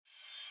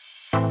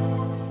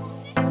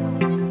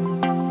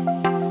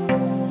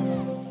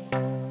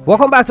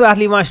Welcome back to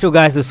Athlete Maestro,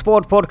 guys, the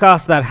sport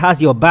podcast that has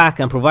your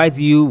back and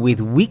provides you with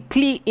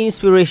weekly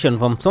inspiration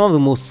from some of the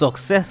most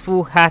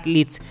successful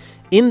athletes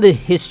in the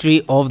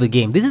history of the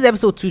game. This is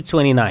episode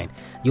 229.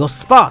 Your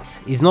start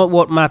is not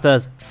what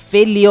matters.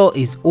 Failure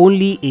is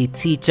only a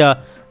teacher,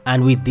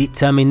 and with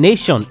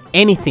determination,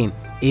 anything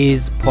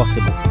is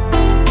possible.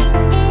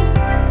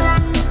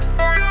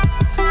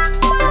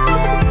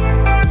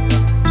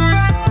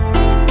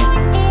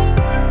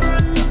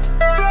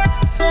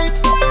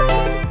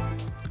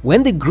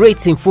 When the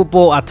greats in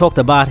football are talked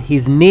about,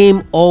 his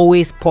name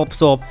always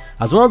pops up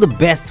as one of the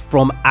best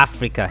from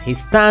Africa. He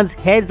stands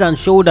heads and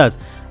shoulders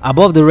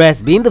above the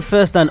rest, being the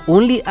first and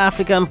only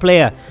African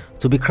player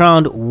to be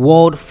crowned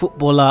World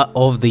Footballer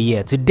of the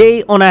Year.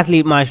 Today on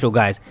Athlete Maestro,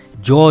 guys,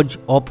 George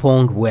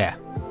Weah.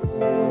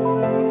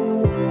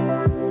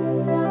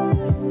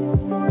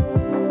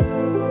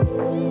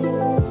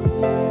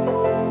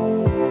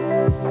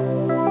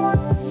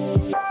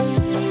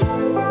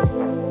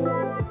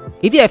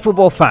 If you're a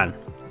football fan,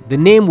 the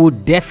name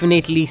would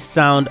definitely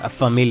sound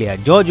familiar.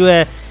 George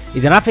Weah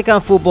is an African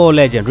football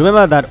legend.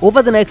 Remember that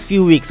over the next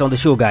few weeks on the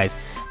show, guys,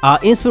 our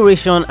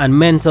inspiration and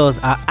mentors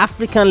are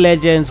African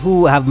legends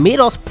who have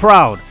made us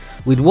proud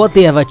with what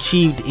they have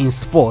achieved in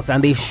sports,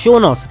 and they've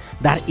shown us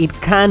that it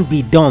can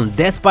be done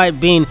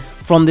despite being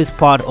from this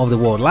part of the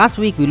world. Last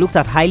week, we looked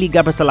at Haile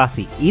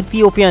Gebrselassie,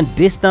 Ethiopian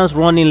distance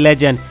running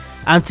legend,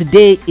 and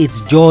today it's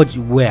George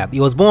Weah.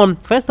 He was born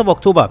 1st of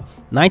October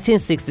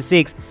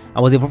 1966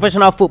 and was a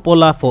professional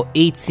footballer for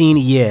 18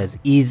 years.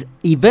 His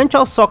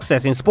eventual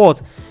success in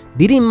sports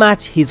didn't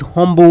match his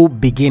humble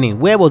beginning.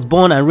 Weah was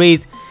born and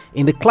raised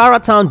in the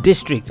Claratown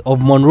district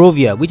of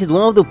Monrovia, which is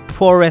one of the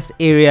poorest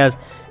areas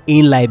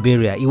in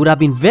Liberia. It would have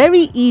been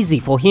very easy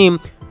for him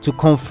to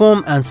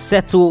conform and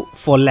settle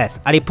for less.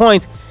 At a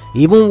point,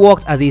 he even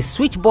worked as a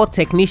switchboard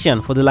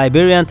technician for the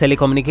Liberian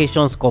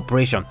Telecommunications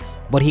Corporation,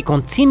 but he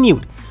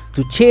continued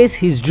to chase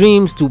his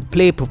dreams to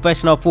play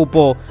professional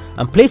football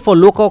and play for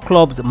local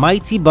clubs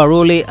Mighty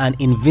Barole and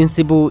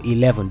Invincible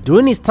 11.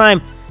 During his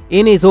time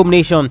in his home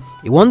nation,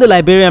 he won the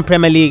Liberian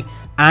Premier League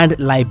and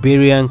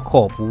Liberian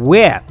Cup.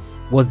 Weah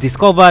was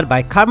discovered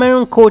by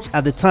Cameroon coach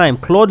at the time,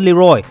 Claude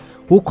Leroy,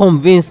 who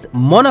convinced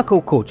Monaco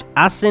coach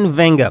Arsene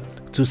Wenger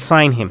to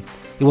sign him.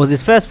 It was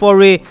his first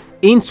foray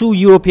into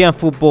European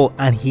football,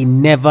 and he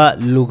never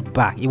looked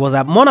back. It was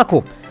at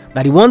Monaco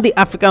that he won the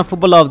African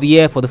Footballer of the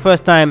Year for the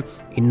first time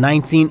in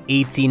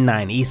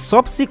 1989. He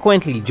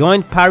subsequently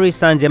joined Paris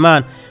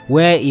Saint-Germain,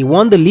 where he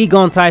won the Ligue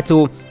 1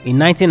 title in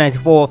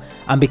 1994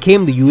 and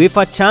became the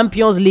UEFA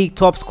Champions League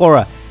top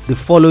scorer the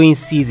following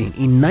season.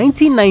 In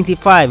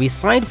 1995, he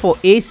signed for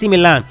AC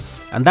Milan,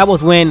 and that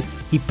was when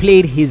he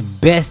played his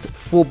best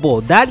football.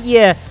 That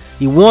year,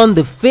 he won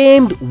the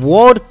famed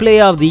World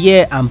Player of the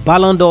Year and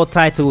Ballon d'Or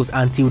titles,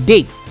 and till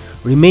date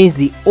remains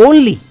the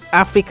only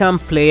African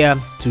player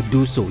to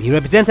do so. He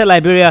represented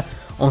Liberia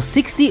on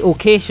 60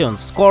 occasions,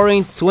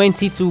 scoring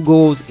 22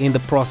 goals in the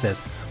process.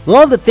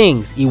 One of the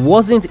things he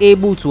wasn't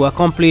able to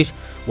accomplish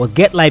was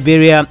get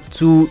Liberia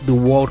to the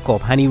World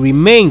Cup, and he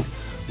remains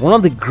one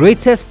of the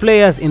greatest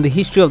players in the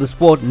history of the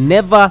sport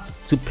never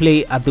to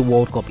play at the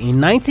World Cup. In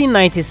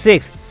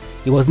 1996,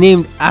 he was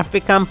named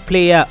African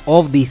Player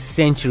of the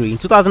Century. In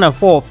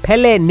 2004,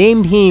 Pele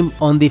named him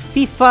on the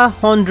FIFA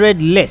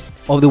 100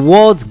 list of the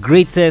world's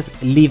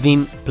greatest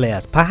living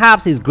players.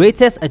 Perhaps his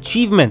greatest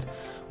achievement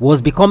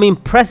was becoming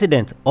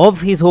president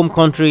of his home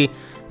country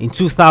in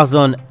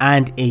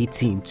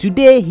 2018.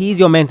 Today, he is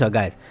your mentor,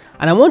 guys.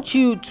 And I want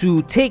you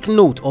to take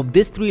note of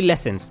these 3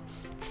 lessons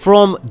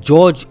from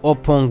George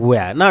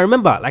Weah. Now,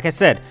 remember, like I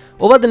said,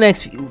 over the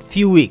next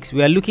few weeks,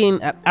 we are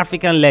looking at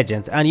African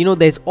legends. And,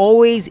 there's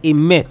always a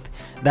myth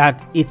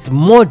that it's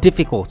more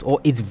difficult, or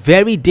it's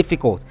very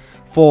difficult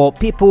for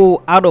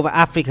people out of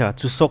Africa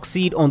to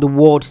succeed on the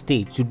world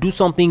stage, to do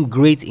something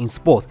great in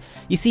sports.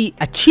 You see,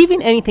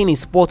 achieving anything in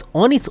sports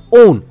on its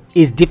own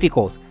is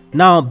difficult.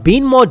 Now,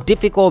 being more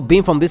difficult,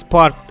 being from this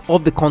part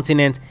of the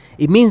continent,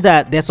 it means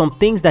that there's some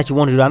things that you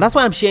want to do. And that's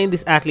why I'm sharing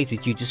these athletes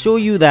with you, to show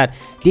you that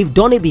they've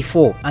done it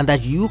before and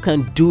that you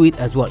can do it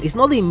as well. It's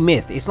not a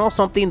myth. It's not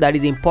something that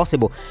is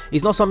impossible.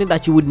 It's not something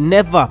that you would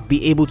never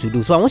be able to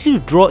do. So I want you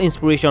to draw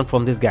inspiration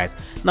from these guys.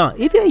 Now,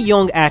 if you're a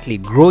young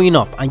athlete growing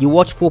up and you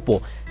watch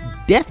football,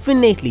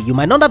 definitely, you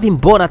might not have been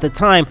born at the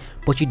time,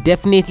 but you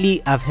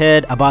definitely have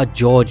heard about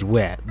George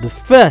Weah, the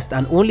first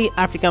and only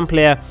African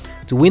player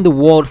to win the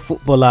World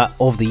Footballer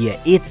of the Year.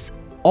 It's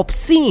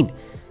obscene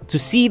to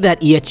see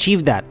that he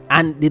achieved that,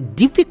 and the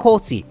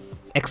difficulty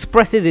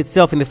expresses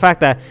itself in the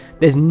fact that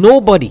there's no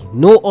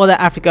other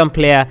African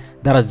player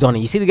that has done it.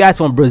 You see the guys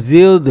from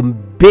Brazil, the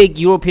big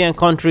European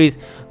countries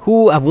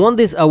who have won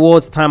these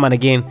awards time and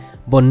again,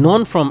 but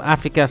none from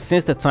Africa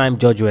since the time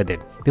George Weah did.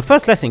 The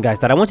first lesson, guys,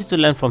 that I want you to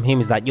learn from him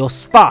is that your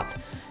start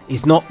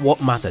is not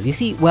what matters. You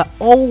see, we're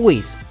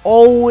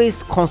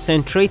always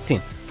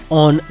concentrating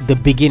on the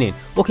beginning.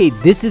 Okay,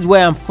 this is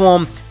where I'm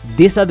from.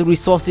 These are the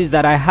resources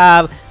that I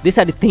have. These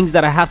are the things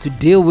that I have to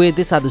deal with.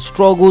 These are the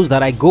struggles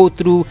that I go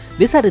through.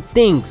 These are the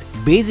things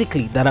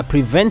basically that are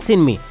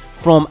preventing me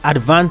from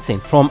advancing,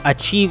 from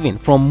achieving,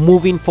 from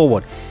moving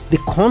forward. The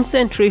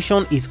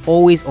concentration is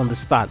always on the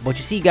start. But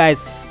you see, guys,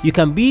 you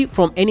can be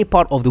from any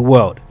part of the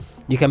world.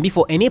 You can be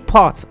for any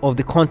part of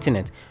the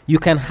continent. You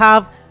can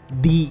have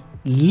the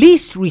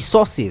least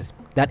resources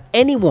that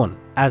anyone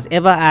has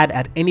ever had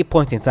at any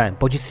point in time.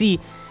 But you see,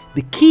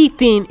 the key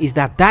thing is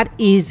that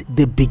is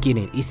the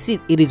beginning.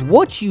 It is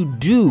what you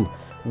do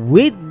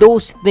with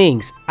those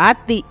things at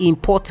the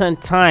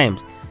important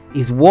times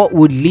is what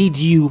would lead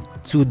you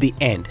to the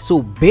end.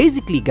 So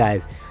basically,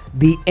 guys,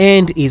 the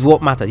end is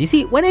what matters. You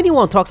see, when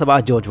anyone talks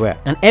about George Weah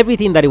and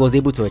everything that he was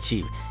able to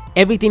achieve,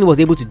 everything he was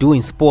able to do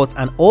in sports,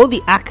 and all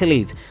the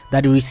accolades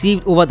that he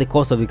received over the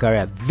course of his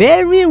career,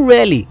 very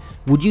rarely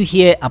would you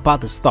hear about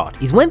the start.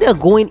 Is when they're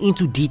going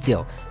into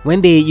detail,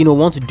 when they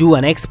want to do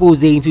an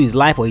expose into his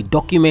life or a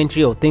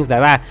documentary or things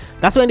like that.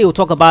 That's when they will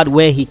talk about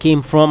where he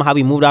came from, how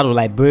he moved out of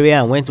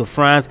Liberia and went to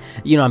France,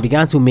 and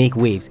began to make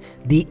waves.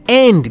 The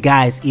end,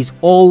 guys, is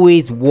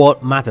always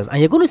what matters, and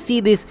you're going to see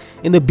this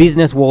in the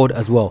business world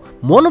as well.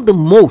 One of the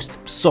most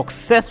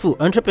successful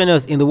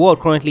entrepreneurs in the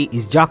world currently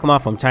is Jack Ma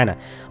from China.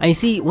 And you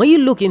see, when you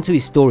look into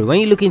his story, when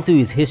you look into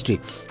his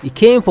history, he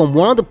came from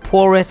one of the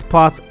poorest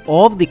parts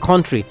of the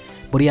country,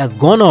 but he has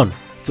gone on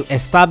to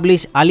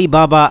establish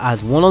Alibaba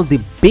as one of the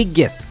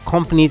biggest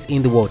companies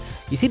in the world.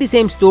 You see the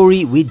same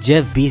story with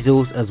Jeff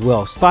Bezos as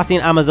well, starting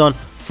Amazon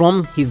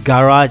from his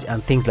garage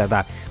and things like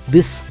that.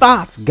 The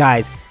start,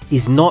 guys,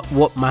 is not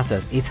what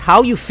matters. It's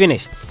how you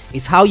finish.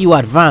 It's how you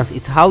advance.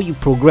 It's how you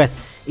progress.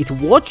 It's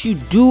what you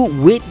do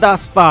with that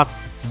start.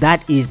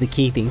 That is the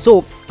key thing.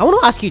 So I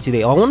want to ask you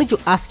today, or I wanted you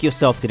to ask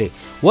yourself today,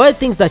 what are the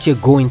things that you're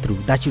going through,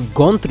 that you've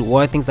gone through? What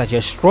are the things that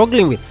you're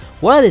struggling with?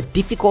 What are the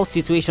difficult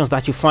situations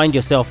that you find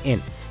yourself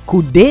in?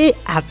 Could they,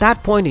 at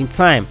that point in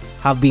time,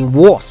 have been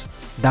worse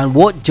than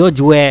what George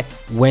Weah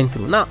went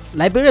through? Now,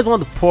 Liberia is one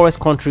of the poorest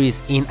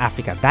countries in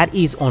Africa. That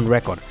is on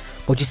record.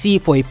 But you see,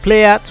 for a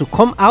player to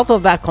come out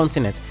of that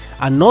continent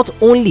and not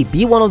only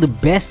be one of the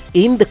best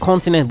in the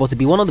continent, but to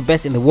be one of the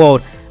best in the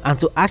world, and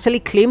to actually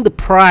claim the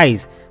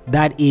prize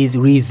that is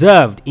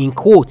reserved, in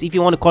quotes, if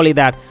you want to call it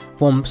that,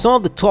 from some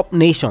of the top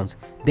nations,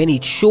 then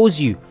it shows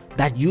you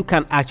that you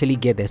can actually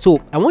get there.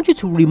 So I want you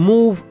to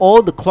remove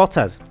all the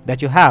clutters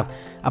that you have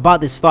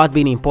about the start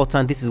being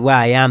important. This is where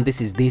I am,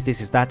 this is this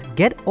is that.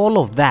 Get all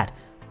of that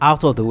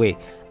out of the way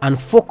and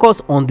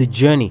focus on the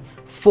journey,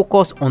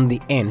 focus on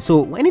the end.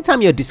 So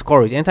anytime you're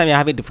discouraged, anytime you're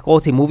having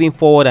difficulty moving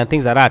forward and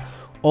things like that,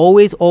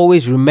 always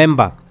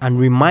remember and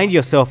remind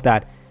yourself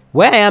that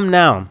where I am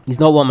now is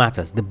not what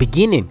matters. The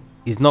beginning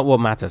is not what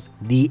matters.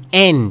 The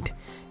end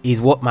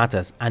is what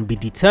matters, and be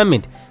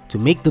determined to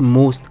make the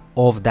most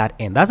of that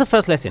end. That's the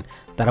first lesson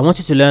that I want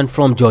you to learn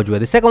from George Weah.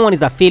 The second one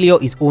is that failure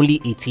is only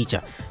a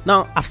teacher.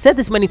 Now, I've said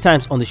this many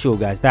times on the show,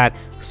 guys, that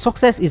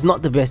success is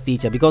not the best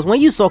teacher, because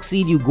when you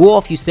succeed, you go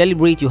off, you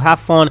celebrate, you have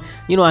fun,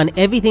 and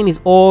everything is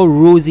all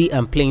rosy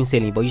and plain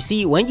sailing. But you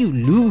see, when you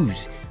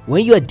lose,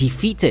 when you are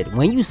defeated,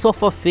 when you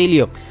suffer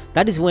failure,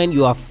 that is when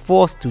you are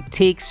forced to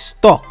take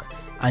stock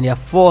and you're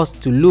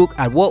forced to look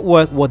at what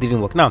worked, what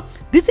didn't work. Now,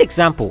 this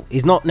example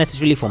is not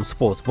necessarily from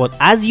sports, but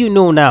as you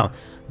know now,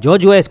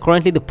 George Weah is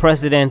currently the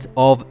president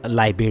of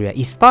Liberia.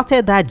 He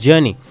started that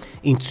journey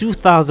in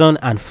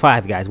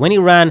 2005, guys, when he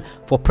ran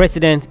for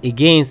president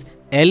against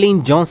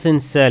Ellen Johnson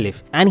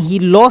Sirleaf, and he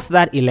lost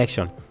that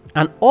election.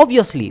 And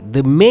obviously,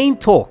 the main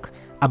talk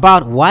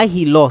about why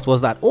he lost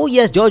was that, oh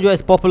yes, George Weah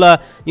is popular,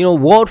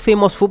 world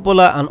famous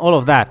footballer and all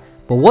of that.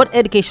 But what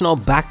educational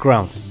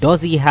background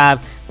does he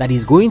have that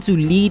is going to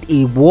lead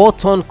a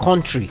war-torn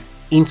country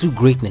into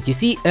greatness? You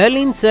see,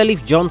 Ellen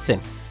Sirleaf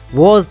Johnson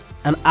was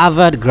an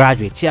Harvard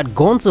graduate. She had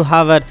gone to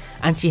Harvard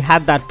and she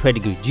had that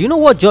pedigree. Do you know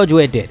what George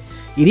Weah did?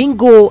 He didn't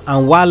go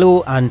and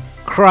wallow and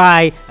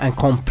cry and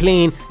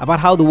complain about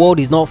how the world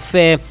is not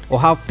fair or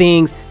how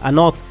things are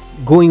not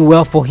going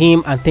well for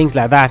him and things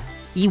like that.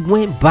 He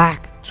went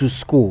back to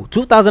school.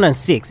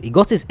 2006, he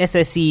got his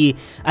SSCE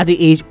at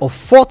the age of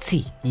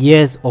 40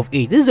 years of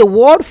age. This is a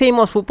world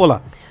famous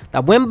footballer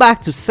that went back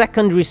to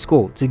secondary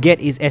school to get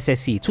his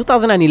SSC.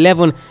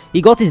 2011,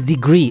 he got his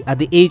degree at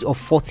the age of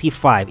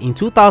 45. In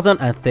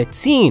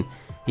 2013,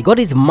 he got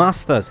his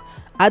master's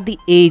at the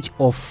age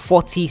of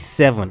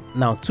 47.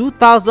 Now,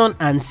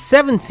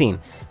 2017,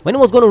 when he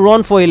was going to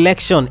run for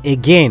election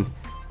again,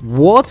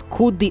 what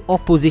could the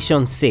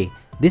opposition say?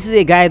 This is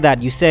a guy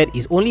that you said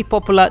is only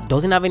popular,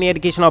 doesn't have any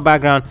educational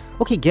background.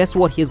 Okay, guess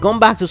what? He has gone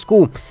back to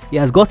school. He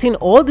has gotten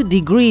all the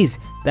degrees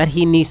that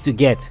he needs to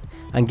get.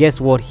 And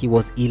guess what? He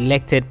was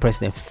elected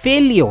president.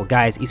 Failure,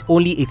 guys, is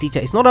only a teacher.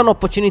 It's not an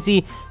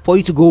opportunity for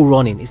you to go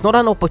running. It's not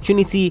an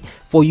opportunity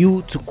for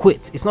you to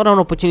quit. It's not an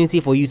opportunity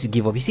for you to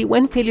give up. You see,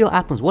 when failure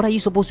happens, what are you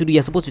supposed to do?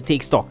 You're supposed to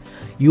take stock.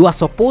 You are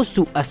supposed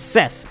to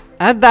assess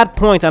at that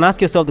point and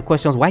ask yourself the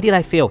questions: why did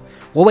I fail?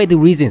 What were the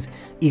reasons?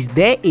 Is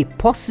there a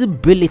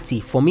possibility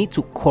for me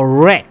to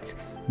correct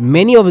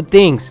many of the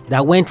things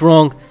that went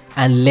wrong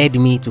and led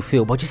me to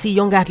fail? But you see,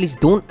 young athletes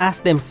don't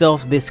ask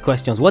themselves these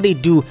questions. What they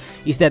do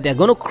is that they're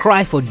going to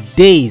cry for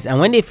days,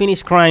 and when they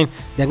finish crying,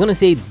 they're going to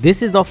say,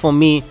 this is not for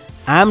me,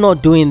 I'm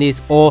not doing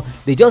this, or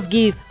they just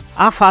give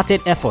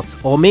half-hearted efforts,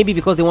 or maybe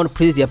because they want to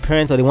please their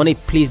parents or they want to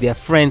please their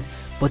friends,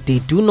 but they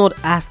do not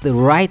ask the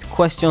right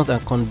questions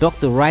and conduct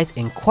the right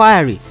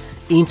inquiry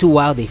into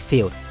why they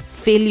failed.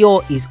 Failure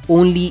is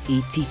only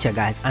a teacher,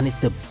 guys, and it's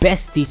the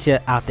best teacher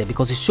out there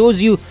because it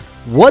shows you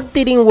what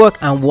didn't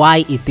work and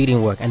why it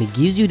didn't work, and it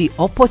gives you the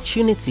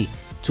opportunity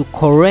to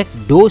correct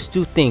those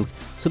two things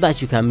so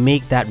that you can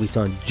make that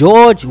return.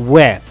 George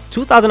Weah,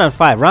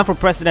 2005, ran for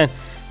president.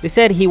 They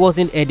said he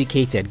wasn't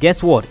educated.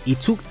 Guess what?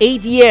 It took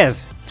 8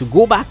 years to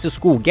go back to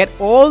school, get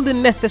all the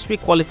necessary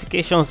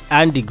qualifications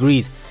and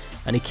degrees,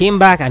 and he came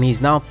back and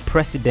he's now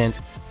president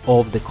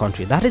of the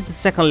country. That is the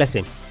second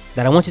lesson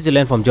that I want you to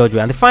learn from George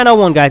Weah. And the final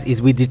one, guys,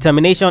 is with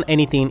determination,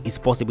 anything is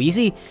possible. You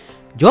see,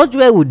 George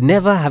Weah would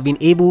never have been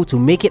able to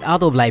make it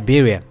out of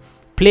Liberia,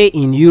 play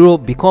in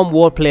Europe, become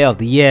World Player of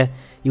the Year.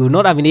 He would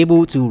not have been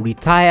able to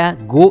retire,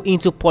 go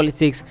into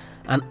politics,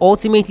 and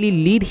ultimately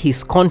lead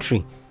his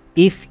country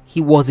if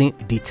he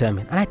wasn't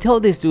determined. And I tell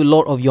this to a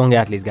lot of young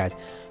athletes, guys.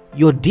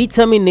 Your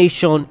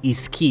determination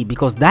is key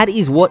because that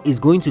is what is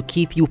going to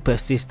keep you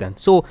persistent.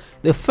 So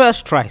the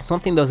first try,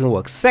 something doesn't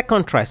work.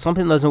 Second try,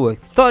 something doesn't work.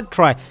 Third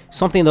try,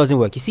 something doesn't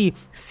work. You see,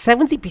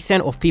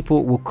 70% of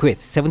people will quit.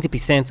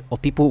 70%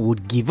 of people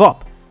would give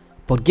up.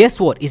 But guess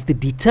what? It's the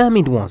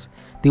determined ones,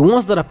 the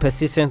ones that are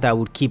persistent, that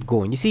would keep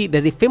going. You see,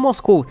 there's a famous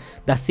quote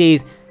that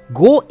says,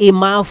 go a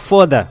mile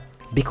further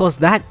because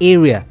that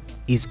area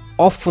is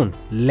often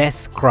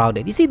less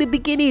crowded. You see, the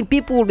beginning,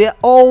 people, there are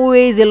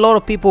always a lot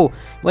of people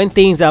when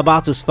things are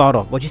about to start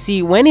off. But you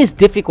see, when it's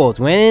difficult,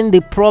 when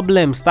the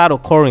problems start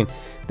occurring,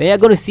 then you're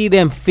going to see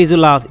them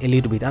fizzle out a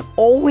little bit. And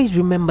always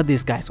remember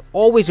this, guys.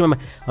 Always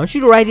remember. I want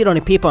you to write it on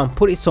a paper and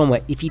put it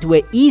somewhere. If it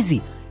were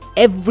easy,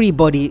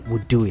 everybody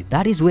would do it.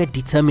 That is where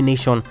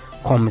determination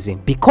comes in.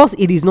 Because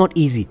it is not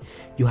easy,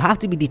 you have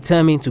to be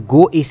determined to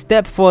go a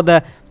step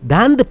further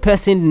than the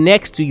person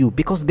next to you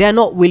because they're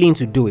not willing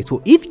to do it.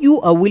 So if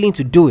you are willing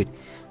to do it,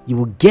 you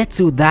will get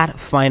to that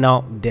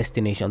final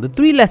destination. The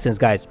three lessons,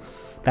 guys,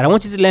 that I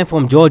want you to learn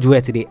from George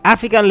Weah today.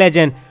 African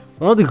legend,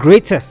 one of the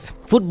greatest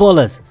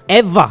footballers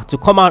ever to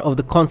come out of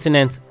the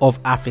continent of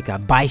Africa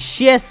by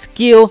sheer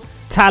skill,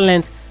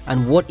 talent,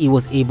 and what he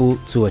was able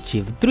to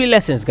achieve. The three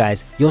lessons,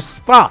 guys. Your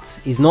start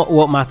is not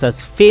what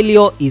matters.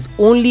 Failure is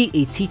only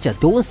a teacher.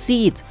 Don't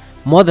see it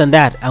more than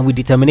that. And with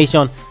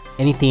determination,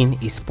 anything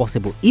is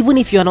possible. Even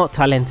if you're not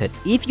talented,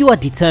 if you are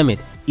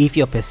determined, if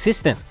you're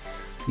persistent,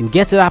 you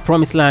get to that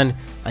promised land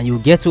and you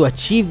get to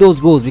achieve those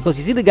goals. Because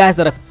you see, the guys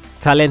that are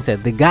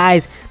talented, the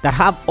guys that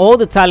have all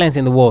the talents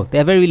in the world,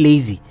 they're very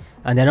lazy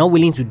and they're not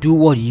willing to do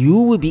what you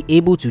will be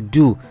able to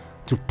do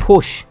to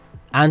push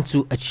and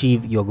to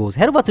achieve your goals.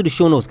 Head over to the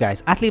show notes,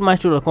 guys,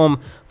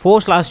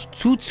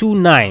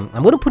 athletemaestro.com/229.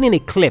 I'm going to put in a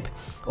clip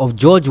of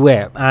George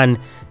Weah and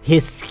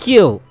his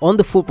skill on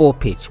the football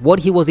pitch, what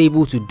he was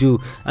able to do,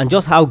 and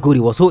just how good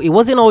he was. So it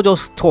wasn't all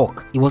just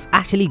talk, it was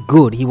actually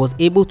good. He was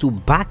able to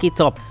back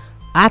it up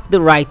at the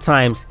right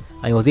times,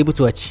 and he was able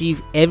to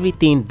achieve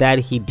everything that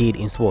he did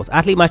in sports.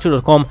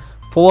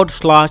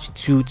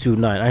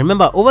 athletemaestro.com/229. And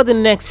remember, over the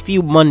next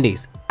few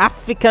Mondays,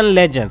 African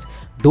legends,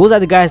 those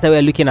are the guys that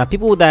we're looking at,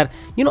 people that,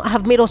 you know,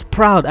 have made us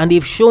proud, and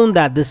they've shown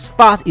that the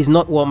start is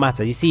not what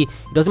matters. You see, it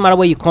doesn't matter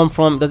where you come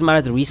from, it doesn't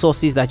matter the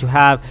resources that you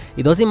have,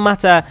 it doesn't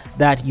matter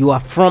that you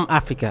are from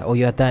Africa or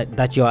you're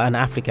that you're an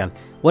African.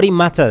 What it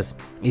matters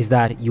is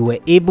that you were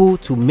able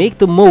to make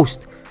the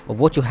most of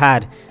what you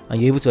had and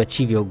you're able to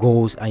achieve your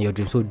goals and your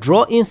dreams. So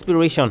draw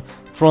inspiration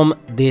from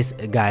these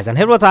guys and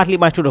head over to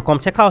athletemaestro.com.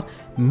 Check out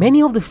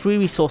many of the free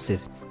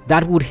resources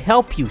that would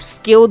help you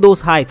scale those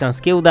heights and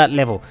scale that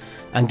level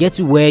and get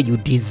to where you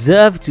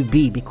deserve to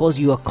be, because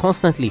you are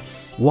constantly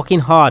working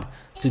hard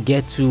to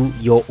get to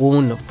your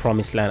own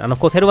promised land. And of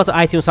course, head over to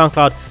iTunes,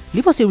 SoundCloud,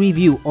 leave us a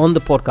review on the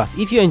podcast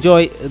if you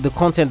enjoy the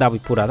content that we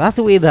put out. That's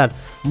the way that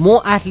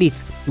more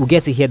athletes will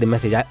get to hear the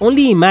message. I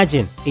only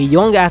imagine a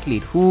young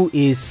athlete who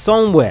is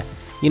somewhere,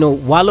 you know,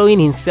 wallowing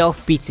in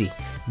self-pity,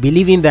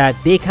 believing that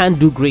they can't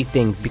do great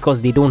things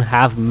because they don't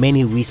have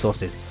many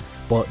resources.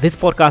 But this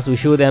podcast will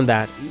show them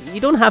that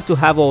you don't have to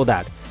have all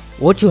that.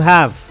 What you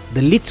have,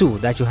 the little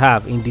that you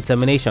have in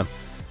determination,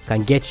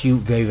 can get you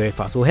very, very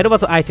fast. So head over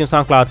to iTunes,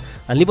 SoundCloud,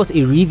 and leave us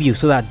a review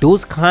so that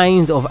those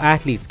kinds of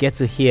athletes get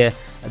to hear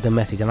the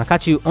message. And I'll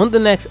catch you on the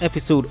next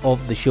episode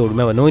of the show.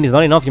 Remember, knowing is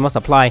not enough, you must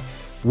apply.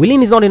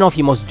 Willing is not enough,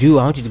 you must do.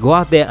 I want you to go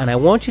out there and I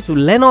want you to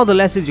learn all the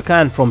lessons you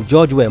can from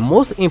George Weah.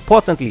 Most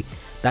importantly,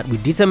 that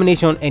with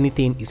determination,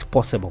 anything is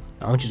possible.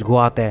 I want you to go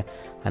out there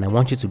and I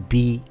want you to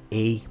be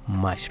a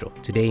maestro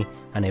today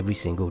and every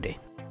single day.